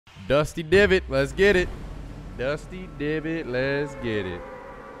Dusty Divot, let's get it. Dusty Divot, let's get it.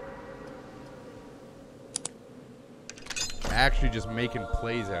 I'm actually just making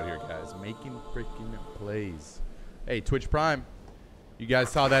plays out here, guys. Making freaking plays. Hey, Twitch Prime. You guys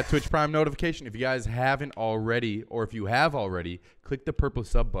saw that Twitch Prime notification? If you guys haven't already, or if you have already, click the purple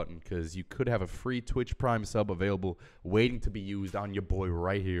sub button because you could have a free Twitch Prime sub available waiting to be used on your boy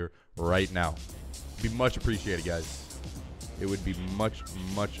right here, right now. It'd be much appreciated, guys. It would be much,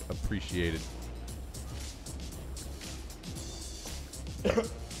 much appreciated.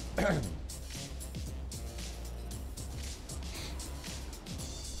 Give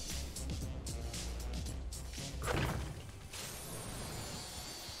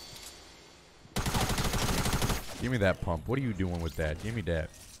me that pump. What are you doing with that? Give me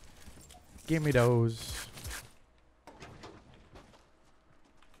that. Give me those.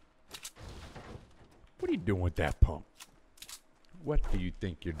 What are you doing with that pump? What do you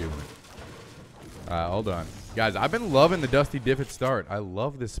think you're doing? Hold on. Guys, I've been loving the Dusty Divot start. I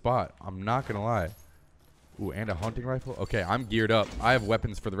love this spot. I'm not going to lie. Ooh, and a hunting rifle? Okay, I'm geared up. I have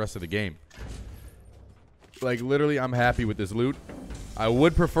weapons for the rest of the game. Like, literally, I'm happy with this loot. I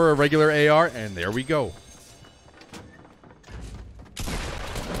would prefer a regular AR, and there we go.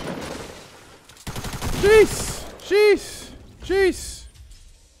 Jeez! Jeez! Jeez!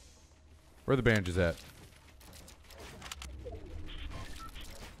 Where are the bandages at?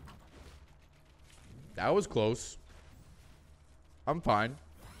 That was close. I'm fine.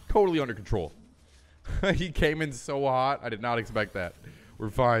 Totally under control. He came in so hot. I did not expect that.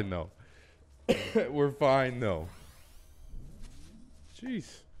 We're fine, though. We're fine, though.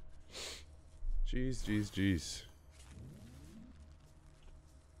 Jeez. Jeez, jeez, jeez.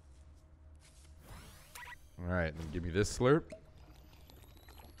 Alright, then give me this slurp.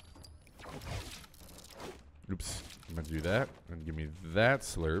 Oops. I'm going to do that. And give me that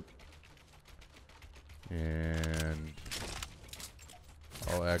slurp. And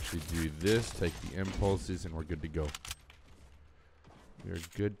I'll actually do this. Take the impulses, and we're good to go. We are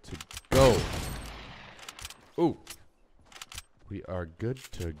good to go. Ooh. We are good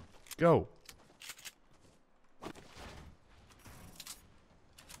to go.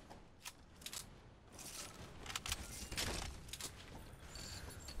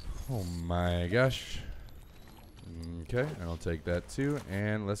 Oh my gosh. Okay, and I'll take that too.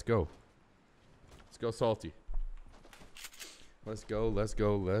 And let's go. Let's go, Salty. Let's go, let's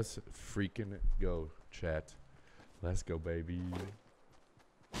go, let's freaking go, chat. Let's go, baby.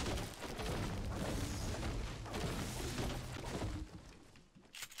 I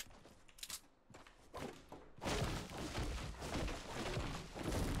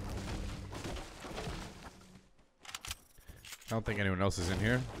don't think anyone else is in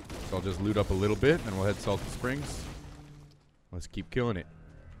here, so I'll just loot up a little bit, and we'll head Salty Springs. Let's keep killing it.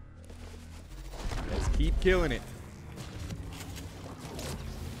 Let's keep killing it.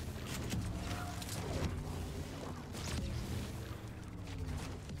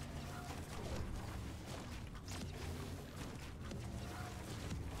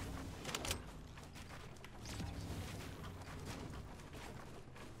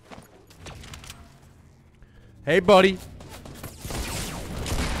 Hey, buddy.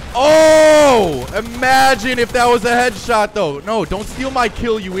 Oh! Imagine if that was a headshot, though. No, don't steal my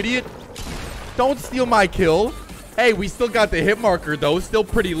kill, you idiot. Don't steal my kill. Hey, we still got the hit marker, though. Still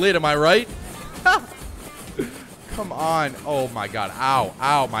pretty lit, am I right? Come on. Oh, my God. Ow.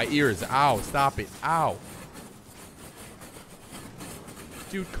 Ow. My ears. Ow. Stop it. Ow.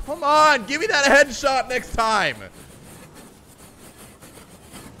 Dude, come on. Give me that headshot next time.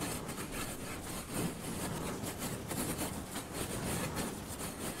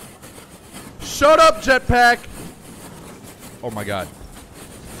 Shut up, jetpack! Oh my God.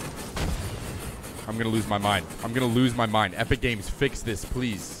 I'm gonna lose my mind. I'm gonna lose my mind. Epic Games, fix this,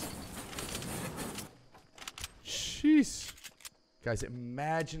 please. Jeez. Guys,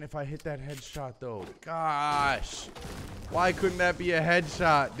 imagine if I hit that headshot, though. Gosh. Why couldn't that be a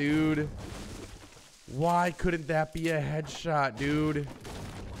headshot, dude? Why couldn't that be a headshot, dude?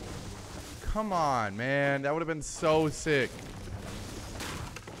 Come on, man. That would have been so sick.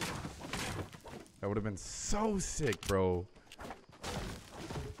 That would have been so sick, bro.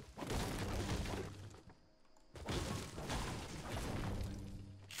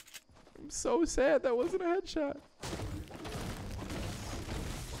 I'm so sad that wasn't a headshot.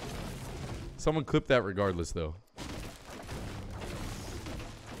 Someone clip that regardless, though.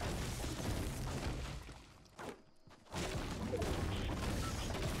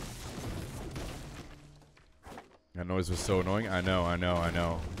 That noise was so annoying. I know, I know, I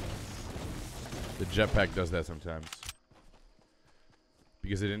know. The jetpack does that sometimes.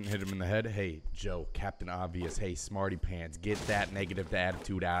 because it didn't hit him in the head. Hey, Joe, Captain Obvious. Hey, Smarty Pants, get that negative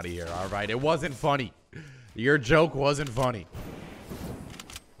attitude out of here, all right? It wasn't funny. Your joke wasn't funny.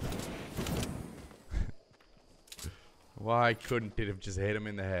 Why couldn't it have just hit him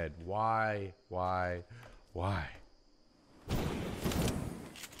in the head? Why?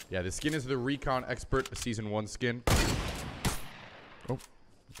 Yeah, the skin is the Recon Expert Season 1 skin. Oh,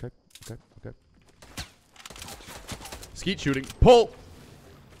 okay. Skeet shooting. Pull!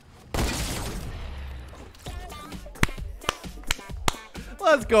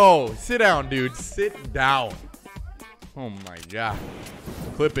 Let's go. Sit down, dude. Sit down. Oh, my God.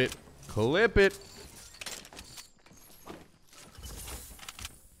 Clip it. Clip it.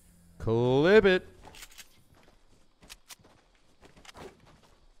 Clip it.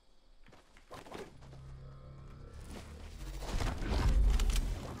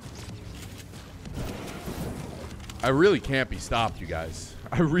 I really can't be stopped, you guys.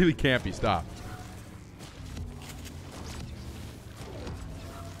 I really can't be stopped.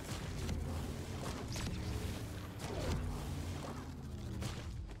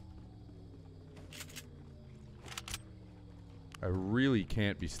 I really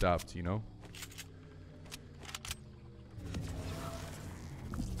can't be stopped, you know?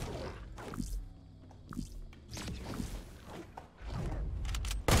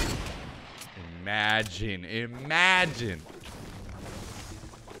 Imagine.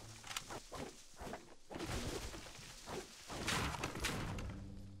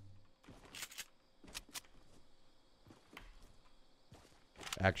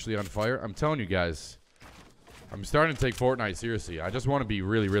 Actually on fire? I'm telling you guys, I'm starting to take Fortnite seriously. I just want to be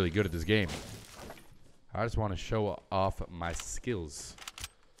really, really good at this game. I just want to show off my skills.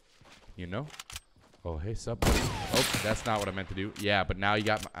 You know? Oh, hey, sup, buddy. Oh, that's not what I meant to do. Yeah, but now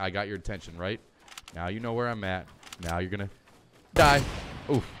I got your attention, right? Now you know where I'm at. Now you're gonna die.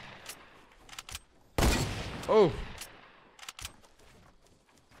 Oof. Oh.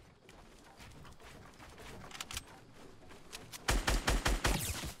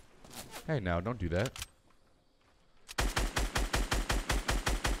 Hey, now, don't do that.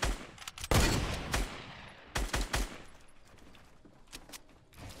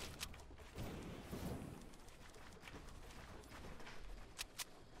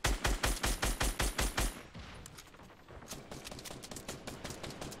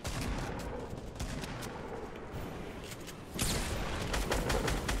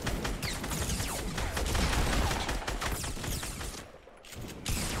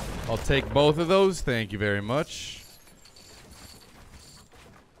 I'll take both of those. Thank you very much.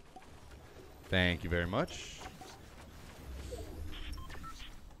 Thank you very much.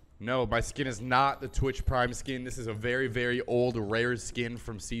 No, my skin is not the Twitch Prime skin. This is a very, very old, rare skin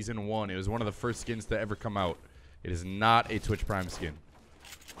from Season 1. It was one of the first skins to ever come out. It is not a Twitch Prime skin.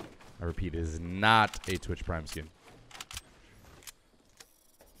 I repeat, it is not a Twitch Prime skin.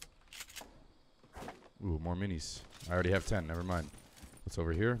 Ooh, more minis. I already have 10. Never mind. What's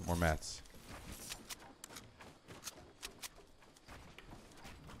over here? More mats.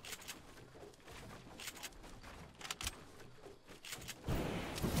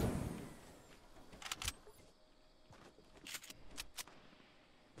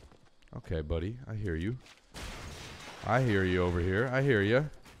 Okay, buddy. I hear you. I hear you over here. I hear you.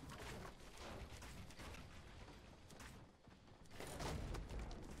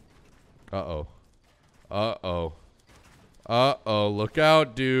 Uh-oh. Uh-oh. Uh-oh. Look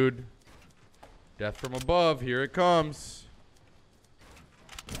out, dude. Death from above. Here it comes.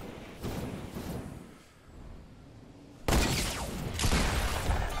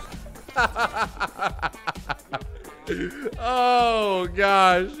 Oh,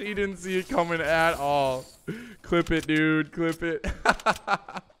 gosh. He didn't see it coming at all. Clip it, dude. Clip it.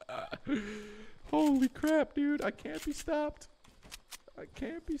 Holy crap, dude. I can't be stopped. I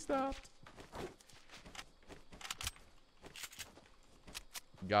can't be stopped.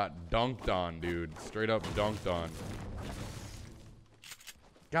 Got dunked on, dude. Straight up dunked on.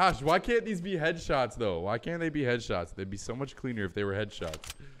 Gosh, why can't these be headshots, though? Why can't they be headshots? They'd be so much cleaner if they were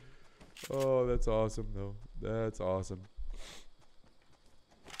headshots. Oh, that's awesome, though. That's awesome.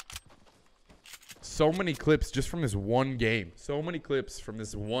 So many clips just from this one game. So many clips from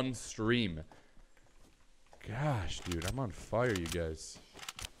this one stream. Gosh, dude, I'm on fire, you guys.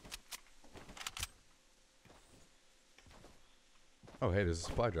 Oh, hey, there's a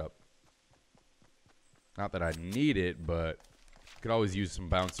supply drop. Not that I need it, but could always use some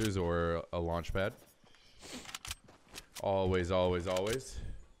bouncers or a launch pad. Always, always, always.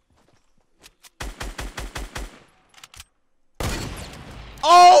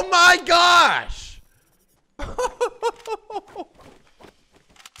 Oh my gosh!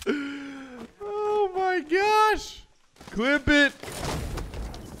 Clip it.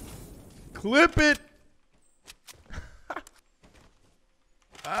 Clip it.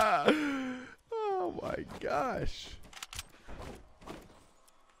 Oh my gosh.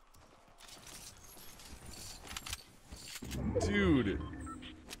 Dude.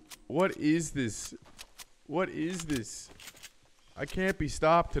 What is this? What is this? I can't be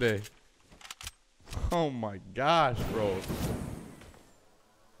stopped today. Oh my gosh, bro.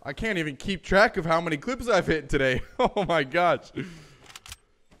 I can't even keep track of how many clips I've hit today. Oh my gosh.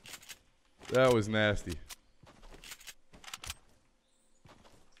 That was nasty.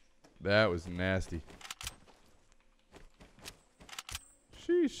 That was nasty.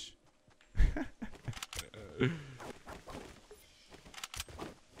 Sheesh.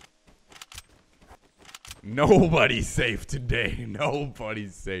 Nobody's safe today.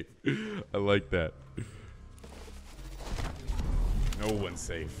 Nobody's safe. I like that. No one's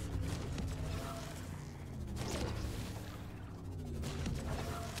safe.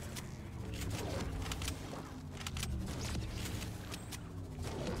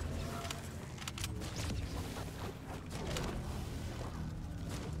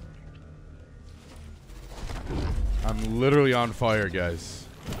 I'm literally on fire, guys.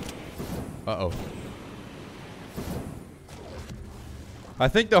 Uh-oh. I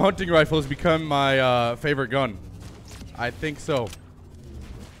think the hunting rifle has become my favorite gun. I think so.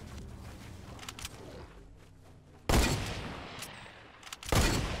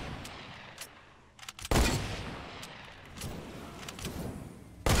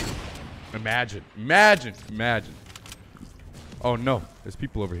 Imagine. Imagine. Imagine. Oh no, there's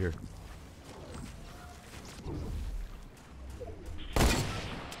people over here.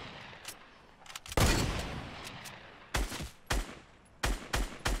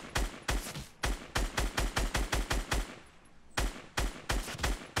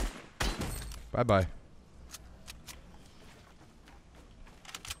 Bye-bye.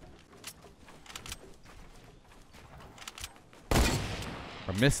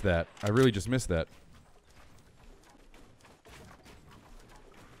 I missed that. I really just missed that.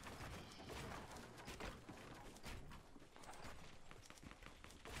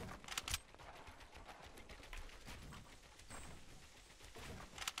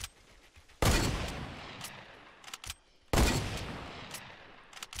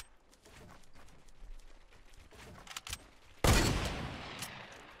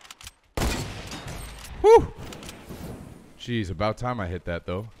 Whew! Jeez, about time I hit that,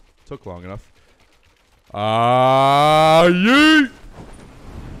 though. Took long enough. Yeet!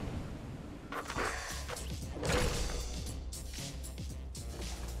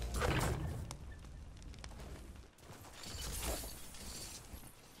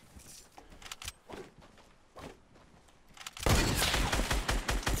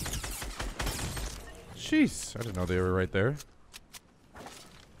 Jeez, I didn't know they were right there.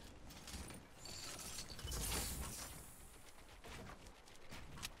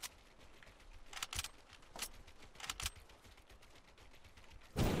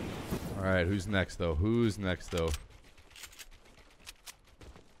 Alright, who's next, though? Who's next, though?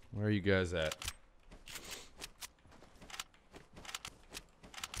 Where are you guys at?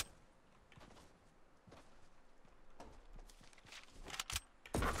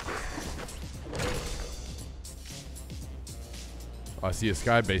 Oh, I see a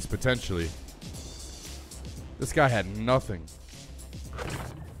sky base, potentially. This guy had nothing.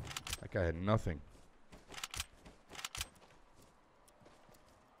 That guy had nothing.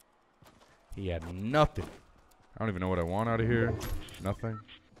 He had nothing. I don't even know what I want out of here. Nothing.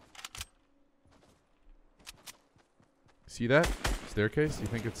 See that? Staircase? You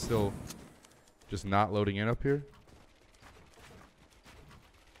think it's still just not loading in up here?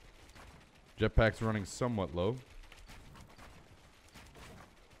 Jetpack's running somewhat low.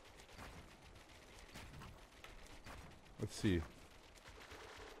 Let's see.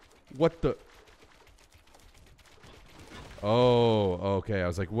 What the? Oh, okay. I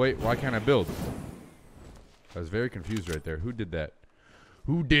was like, wait, why can't I build? I was very confused right there. Who did that?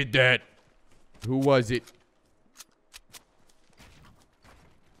 Who did that? Who was it?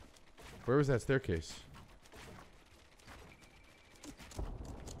 Where was that staircase?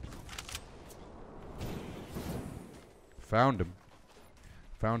 Found him.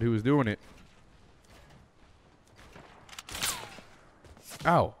 Found who was doing it.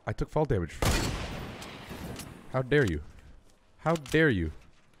 Ow, I took fall damage. How dare you? How dare you?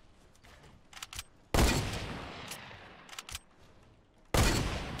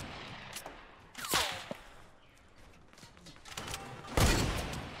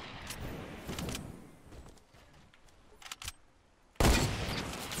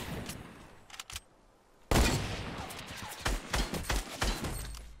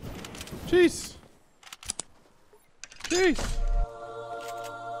 Jeez. Jeez.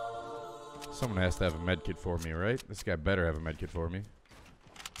 Someone has to have a med kit for me, right? This guy better have a med kit for me.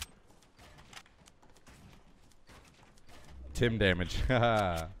 Tim damage.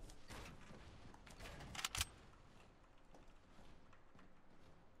 Haha.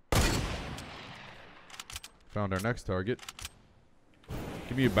 Found our next target.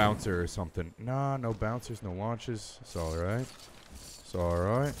 Give me a bouncer or something. Nah, no bouncers, no launches. It's alright. It's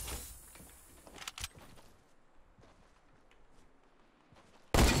alright.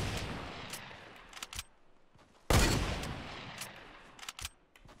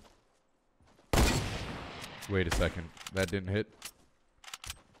 Wait a second. That didn't hit.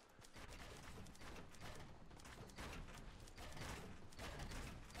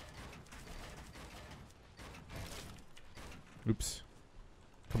 Oops.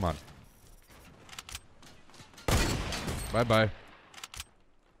 Come on. Bye-bye.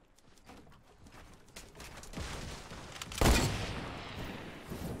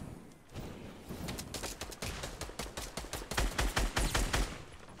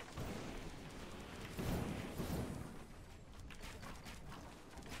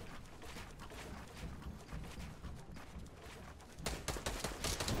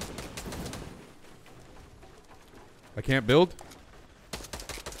 I can't build?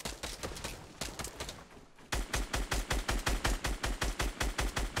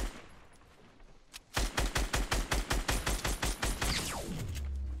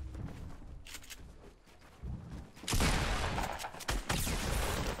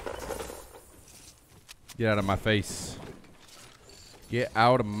 Get out of my face. Get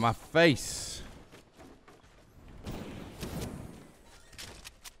out of my face.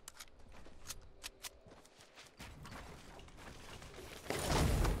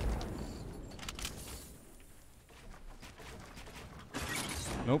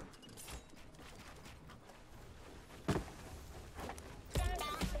 Nope.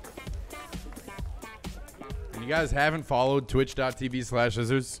 And you guys haven't followed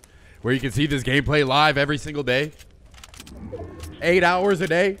twitch.tv/Cizzorz, where you can see this gameplay live every single day. 8 hours a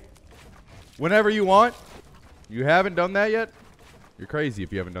day. Whenever you want. You haven't done that yet? You're crazy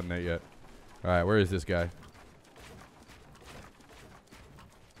if you haven't done that yet. Alright, where is this guy?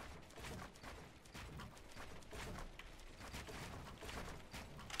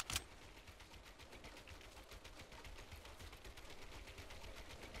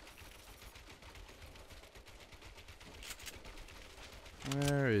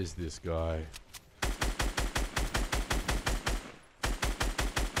 Where is this guy?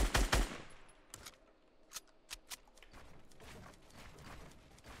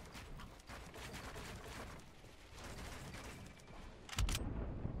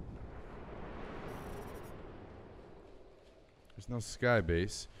 There's no sky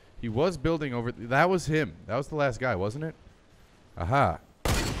base. He was building over. That was him. That was the last guy, wasn't it? Aha.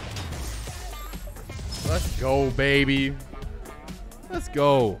 Let's go, baby. Let's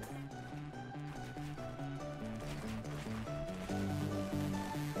go.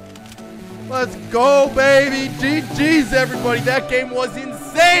 Let's go, baby. GG's, everybody. That game was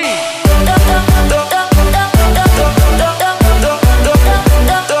insane.